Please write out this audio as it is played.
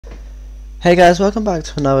Hey guys, welcome back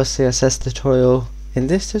to another CSS tutorial. In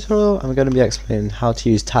this tutorial I'm going to be explaining how to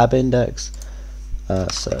use tab index.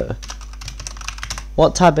 So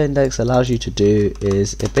what tab index allows you to do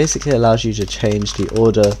is it basically allows you to change the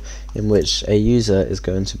order in which a user is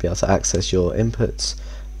going to be able to access your inputs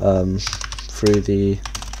through the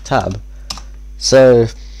tab. So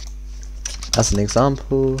as an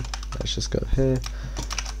example, let's just go here,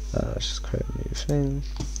 let's just create a new thing.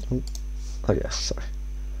 Oh yeah, sorry.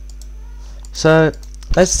 So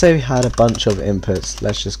let's say we had a bunch of inputs.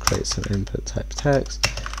 Let's just create some input type text.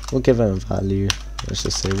 We'll give them a value. Let's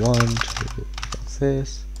just say 1, 2, like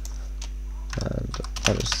this, and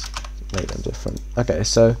I'll just make them different. Okay,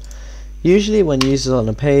 so usually when users are on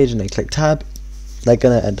a page and they click tab, they're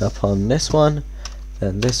gonna end up on this one,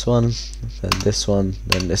 then this one, then this one,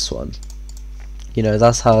 then this one. You know,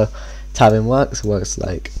 that's how tabbing works. It works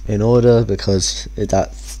like in order because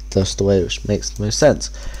that's just the way which makes the most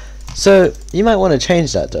sense. So you might want to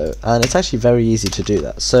change that though, and it's actually very easy to do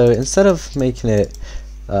that. So instead of making it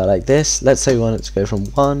like this, let's say we want it to go from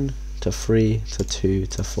 1 to 3 to 2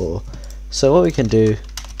 to 4. So what we can do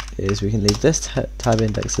is we can leave this tab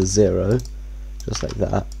index as 0, just like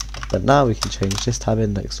that, but now we can change this tab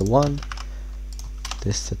index to 1,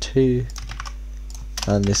 this to 2,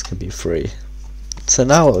 and this can be 3. So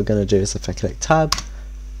now what we're going to do is if I click tab,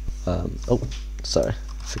 oh sorry,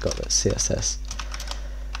 I forgot that CSS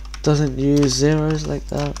doesn't use zeros like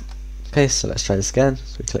that. Okay, so let's try this again.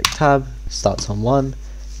 So we click tab, starts on 1,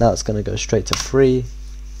 now it's going to go straight to 3,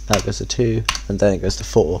 now it goes to 2, and then it goes to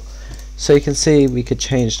 4. So you can see we could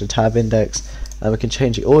change the tab index, and we can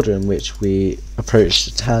change the order in which we approach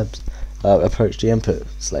the tabs, approach the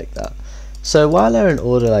inputs like that. So while they're in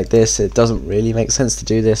order like this, it doesn't really make sense to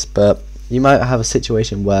do this, but you might have a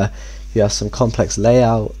situation where you have some complex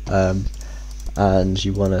layout and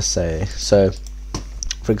you want to say, so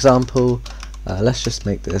for example, let's just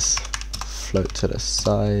make this float to the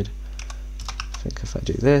side. I think if I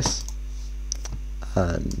do this,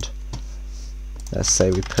 and let's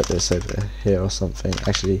say we put this over here or something.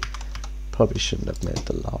 Actually, probably shouldn't have made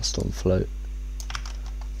the last one float.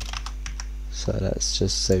 So let's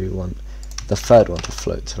just say we want the third one to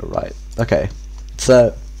float to the right. Okay,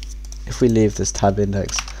 so if we leave this tab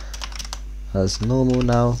index as normal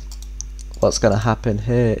now, what's going to happen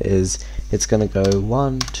here is it's going to go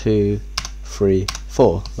 1, 2, 3,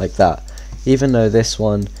 4 like that. Even though this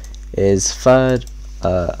one is third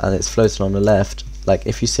and it's floating on the left, like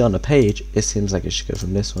if you see on the page, it seems like it should go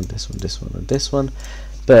from this one, this one, this one, and this one,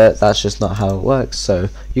 but that's just not how it works. So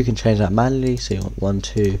you can change that manually. So you want 1,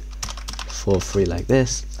 2, 4, 3 like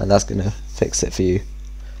this, and that's going to fix it for you.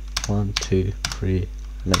 1, 2, 3,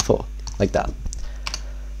 and then 4 like that.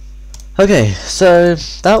 Okay, so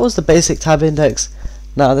that was the basic tab index.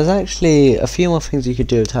 Now there's actually a few more things you could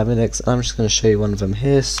do with tab index, and I'm just going to show you one of them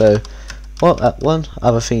here. So one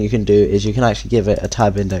other thing you can do is you can actually give it a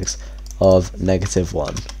tab index of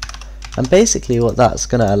 -1, and basically what that's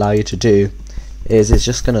going to allow you to do is it's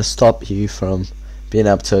just going to stop you from being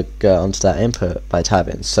able to go onto that input by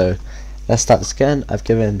tabbing. So let's start this again. I've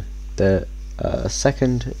given the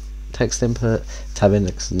second text input tab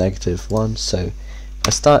index -1, so if I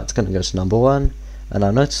start, it's going to go to number 1, and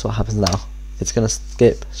now notice what happens now. It's going to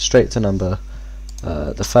skip straight to number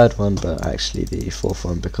the third one, but actually the fourth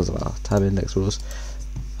one because of our tab index rules.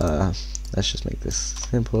 Let's just make this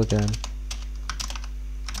simple again.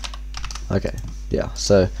 Okay, yeah,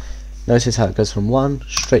 so notice how it goes from 1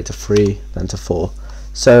 straight to 3, then to 4.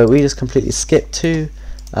 So we just completely skip 2,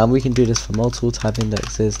 and we can do this for multiple tab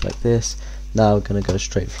indexes like this. Now we're going to go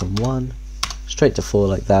straight from 1 straight to 4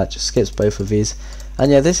 like that, just skips both of these. And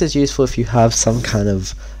yeah, this is useful if you have some kind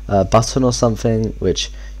of button or something, which,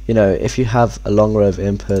 you know, if you have a long row of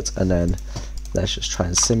input, and then let's just try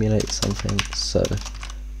and simulate something. So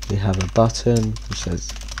we have a button which says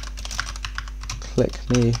click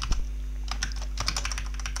me,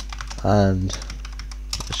 and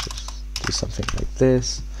let's just do something like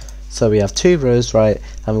this. So we have 2 rows, right,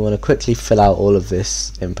 and we want to quickly fill out all of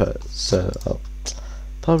this input. So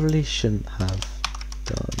probably shouldn't have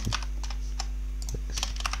done this.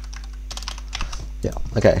 Yeah,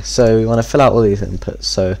 okay, so we want to fill out all these inputs.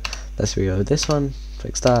 So let's go with this one,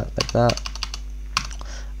 fix that, like that.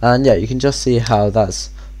 And yeah, you can just see how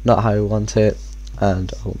that's not how we want it.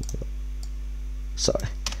 And oh, sorry,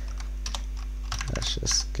 let's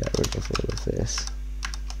just get rid of all of this.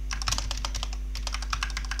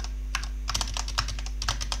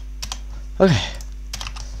 Okay,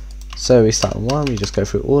 so we start on 1, we just go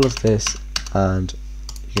through all of this, and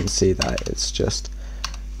you can see that it's just,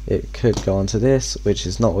 it could go onto this, which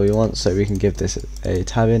is not what we want, so we can give this a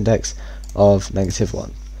tab index of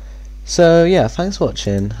 -1. So yeah, thanks for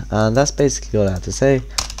watching, and that's basically all I have to say.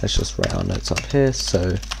 Let's just write our notes up here.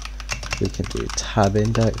 So we can do tab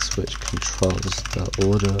index, which controls the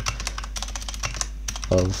order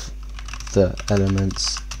of the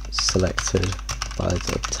elements selected by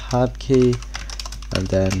the tab key, and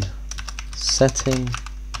then setting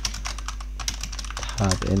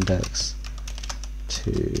tab index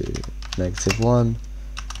to -1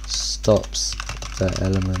 stops the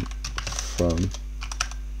element from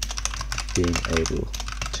being able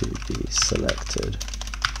to be selected.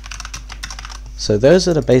 So those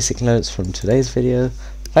are the basic notes from today's video.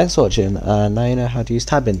 Thanks for watching, and now you know how to use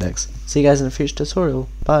tab index. See you guys in a future tutorial.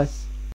 Bye.